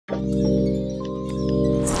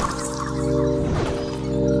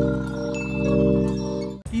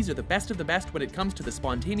Biographies are the best of the best when it comes to the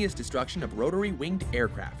spontaneous destruction of rotary-winged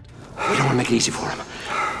aircraft. We don't want to make it easy for him.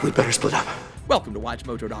 We'd better split up. Welcome to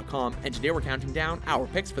WatchMojo.com, and today we're counting down our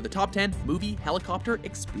picks for the top 10 movie helicopter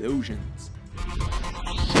explosions.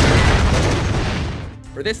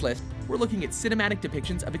 For this list, we're looking at cinematic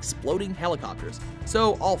depictions of exploding helicopters,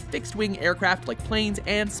 so all fixed-wing aircraft like planes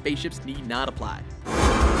and spaceships need not apply.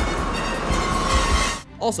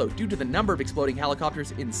 Also, due to the number of exploding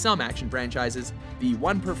helicopters in some action franchises, the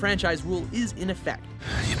one per franchise rule is in effect.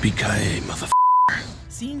 Yippee-ki-yay, motherfucker.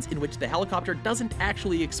 Scenes in which the helicopter doesn't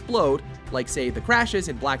actually explode, like say the crashes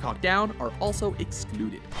in Black Hawk Down, are also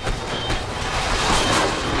excluded.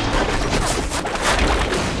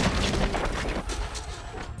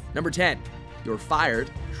 Number 10. You're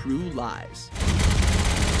fired. True lies.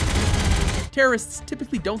 Terrorists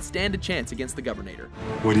typically don't stand a chance against the Governator.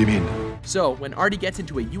 What do you mean? So, when Artie gets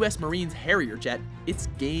into a US Marines Harrier jet, it's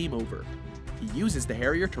game over. He uses the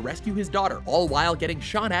Harrier to rescue his daughter, all while getting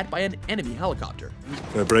shot at by an enemy helicopter.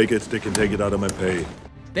 If I break it, they can take it out of my pay.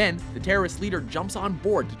 Then, the terrorist leader jumps on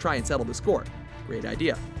board to try and settle the score. Great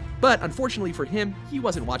idea. But unfortunately for him, he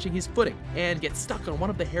wasn't watching his footing and gets stuck on one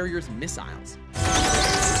of the Harrier's missiles.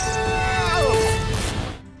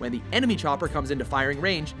 When the enemy chopper comes into firing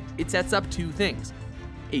range, it sets up two things: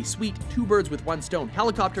 a sweet two birds with one stone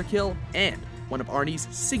helicopter kill, and one of Arnie's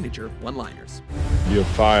signature one-liners. You're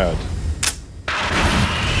fired.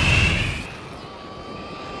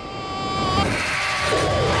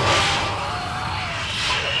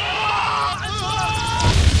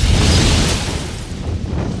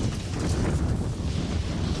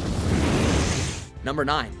 Number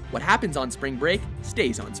 9. What happens on spring break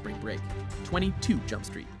stays on spring break. 22 Jump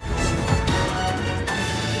Street.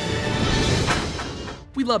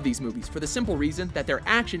 We love these movies for the simple reason that their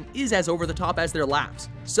action is as over the top as their laughs.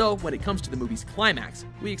 So when it comes to the movie's climax,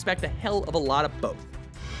 we expect a hell of a lot of both.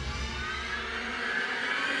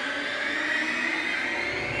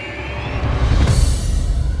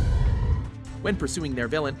 When pursuing their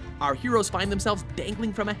villain, our heroes find themselves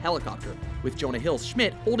dangling from a helicopter, with Jonah Hill's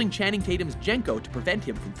Schmidt holding Channing Tatum's Jenko to prevent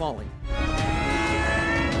him from falling.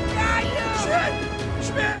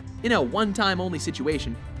 In a one-time-only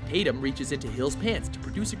situation, Tatum reaches into Hill's pants to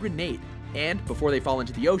produce a grenade, and before they fall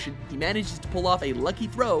into the ocean, he manages to pull off a lucky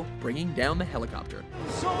throw, bringing down the helicopter.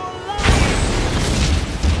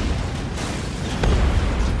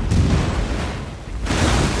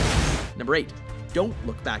 Number 8. Don't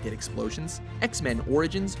look back at explosions. X-Men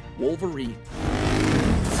Origins Wolverine.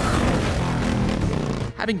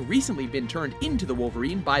 Having recently been turned into the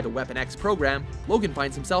Wolverine by the Weapon X program, Logan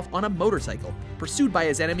finds himself on a motorcycle, pursued by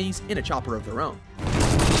his enemies in a chopper of their own.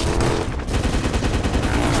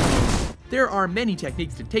 There are many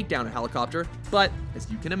techniques to take down a helicopter, but,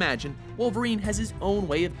 as you can imagine, Wolverine has his own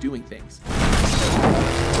way of doing things.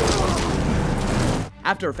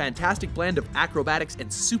 After a fantastic blend of acrobatics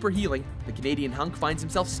and super healing, the Canadian hunk finds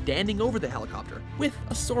himself standing over the helicopter, with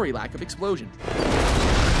a sorry lack of explosion.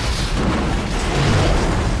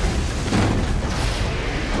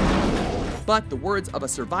 But the words of a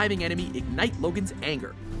surviving enemy ignite Logan's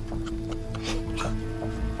anger,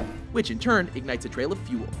 which in turn ignites a trail of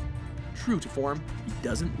fuel. True to form, he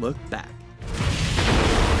doesn't look back.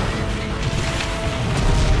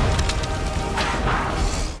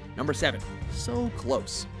 Number 7. So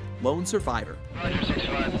close. Lone Survivor.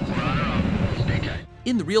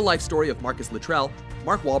 In the real-life story of Marcus Luttrell,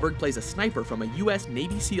 Mark Wahlberg plays a sniper from a US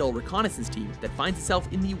Navy SEAL reconnaissance team that finds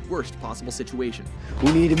itself in the worst possible situation.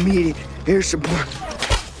 We need immediate air support.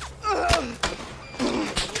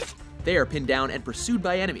 They are pinned down and pursued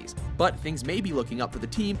by enemies, but things may be looking up for the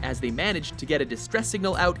team as they manage to get a distress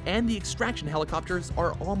signal out and the extraction helicopters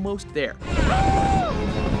are almost there.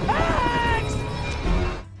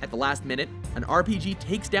 At the last minute, an RPG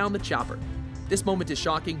takes down the chopper. This moment is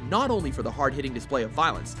shocking not only for the hard-hitting display of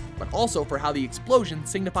violence, but also for how the explosion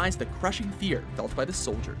signifies the crushing fear felt by the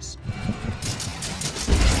soldiers.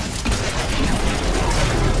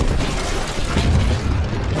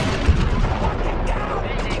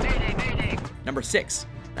 Number 6.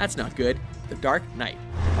 That's not good. The Dark Knight.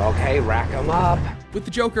 Okay, rack 'em up. With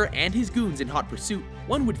the Joker and his goons in hot pursuit,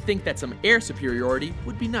 one would think that some air superiority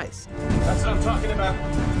would be nice. That's what I'm talking about.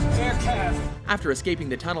 Aircraft. After escaping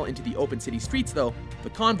the tunnel into the open city streets, though, the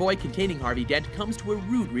convoy containing Harvey Dent comes to a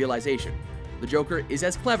rude realization. The Joker is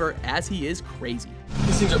as clever as he is crazy.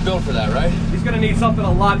 These things are built for that, right? He's gonna need something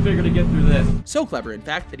a lot bigger to get through this. So clever, in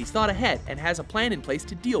fact, that he's thought ahead and has a plan in place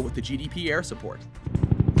to deal with the GDP air support.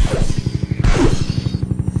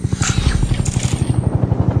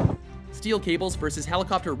 Steel cables versus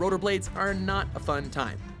helicopter rotor blades are not a fun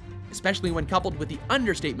time, especially when coupled with the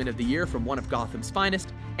understatement of the year from one of Gotham's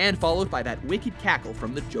finest and followed by that wicked cackle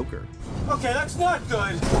from the Joker. Okay, that's not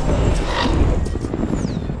good.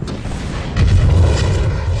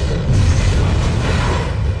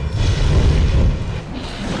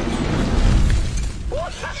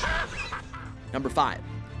 Number 5.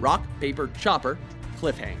 Rock, Paper, Chopper,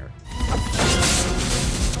 Cliffhanger.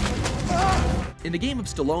 In the game of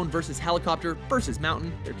Stallone versus Helicopter versus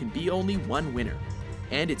Mountain, there can be only one winner.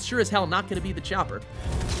 And it's sure as hell not going to be the Chopper.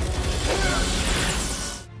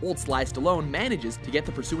 Old Sly Stallone manages to get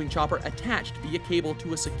the pursuing chopper attached via cable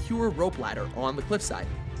to a secure rope ladder on the cliffside,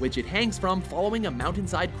 which it hangs from following a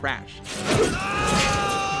mountainside crash.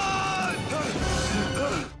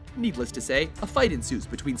 Needless to say, a fight ensues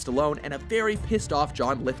between Stallone and a very pissed off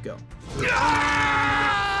John Lithgow.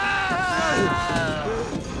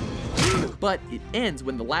 But it ends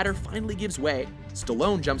when the ladder finally gives way,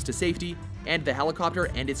 Stallone jumps to safety, and the helicopter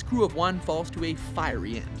and its crew of one falls to a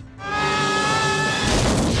fiery end.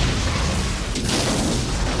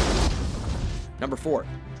 Number 4.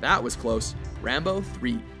 That was close. Rambo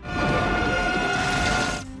 3.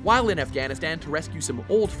 While in Afghanistan to rescue some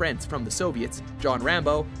old friends from the Soviets, John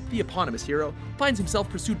Rambo, the eponymous hero, finds himself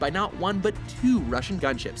pursued by not one but 2 Russian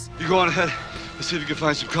gunships. You go on ahead. Let's see if you can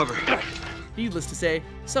find some cover. Needless to say,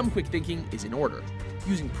 some quick thinking is in order.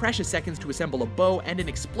 Using precious seconds to assemble a bow and an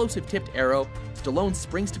explosive-tipped arrow, Stallone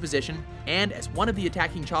springs to position, and as one of the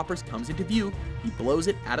attacking choppers comes into view, he blows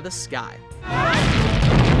it out of the sky.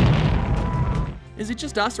 Is it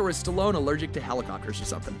just us, or is Stallone allergic to helicopters or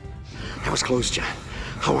something? That was close, John.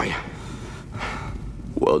 How are you?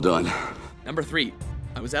 Well done. Number 3.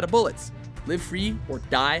 I was out of bullets. Live free or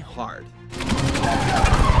die hard.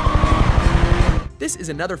 This is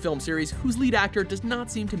another film series whose lead actor does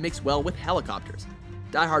not seem to mix well with helicopters.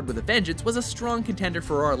 Die Hard with a Vengeance was a strong contender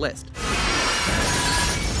for our list.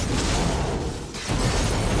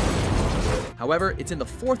 However, it's in the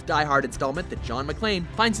 4th Die Hard installment that John McClane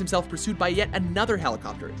finds himself pursued by yet another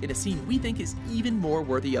helicopter in a scene we think is even more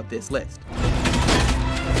worthy of this list.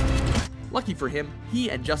 Lucky for him,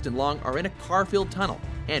 he and Justin Long are in a car-filled tunnel,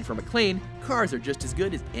 and for McClane, cars are just as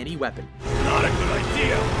good as any weapon. Not a good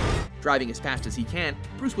idea. Driving as fast as he can,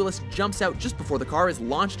 Bruce Willis jumps out just before the car is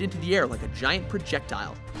launched into the air like a giant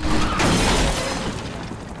projectile.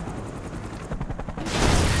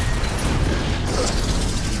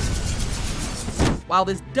 While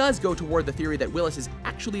this does go toward the theory that Willis is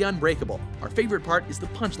actually unbreakable, our favorite part is the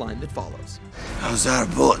punchline that follows. I was out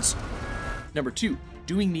of bullets. Number 2,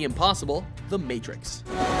 doing the impossible, The Matrix.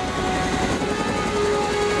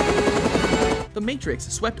 The Matrix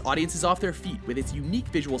swept audiences off their feet with its unique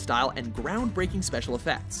visual style and groundbreaking special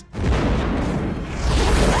effects.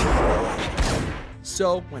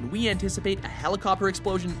 So, when we anticipate a helicopter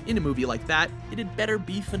explosion in a movie like that, it had better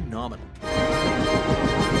be phenomenal.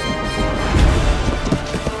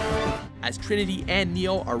 As Trinity and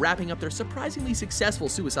Neo are wrapping up their surprisingly successful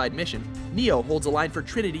suicide mission, Neo holds a line for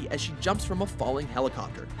Trinity as she jumps from a falling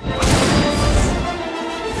helicopter.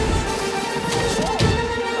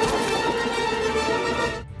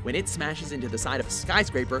 When it smashes into the side of a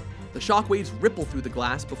skyscraper, the shockwaves ripple through the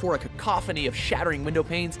glass before a cacophony of shattering window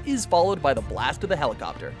panes is followed by the blast of the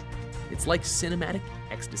helicopter. It's like cinematic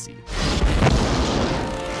ecstasy.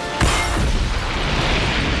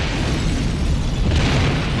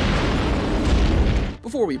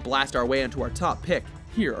 Before we blast our way into our top pick,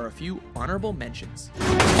 here are a few honorable mentions.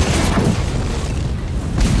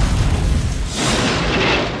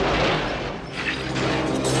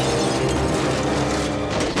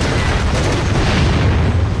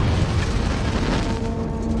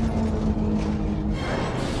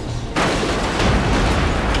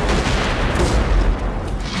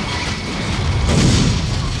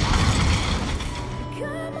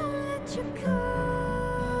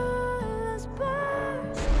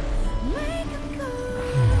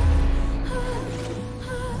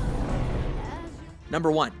 Number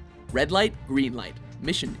 1, Red Light, Green Light,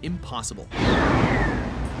 Mission Impossible.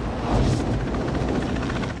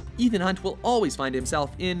 Ethan Hunt will always find himself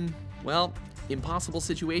in, well, impossible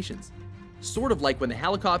situations. Sort of like when the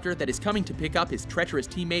helicopter that is coming to pick up his treacherous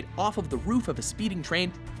teammate off of the roof of a speeding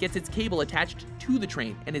train gets its cable attached to the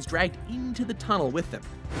train and is dragged into the tunnel with them.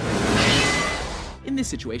 In this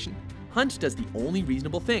situation, Hunt does the only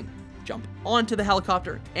reasonable thing, jump onto the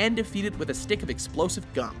helicopter and defeat it with a stick of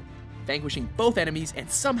explosive gum. Vanquishing both enemies and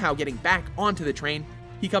somehow getting back onto the train,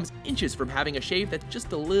 he comes inches from having a shave that's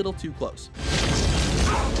just a little too close.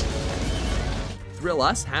 Thrill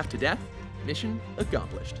us half to death? Mission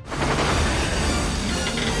accomplished.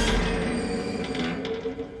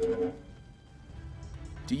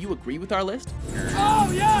 Do you agree with our list? Oh,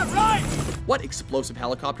 yeah, right! What explosive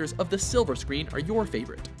helicopters of the silver screen are your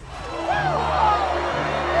favorite?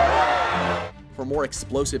 For more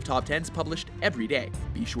explosive top 10s published every day,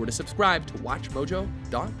 be sure to subscribe to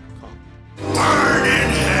WatchMojo.com. Burn in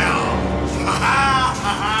hell!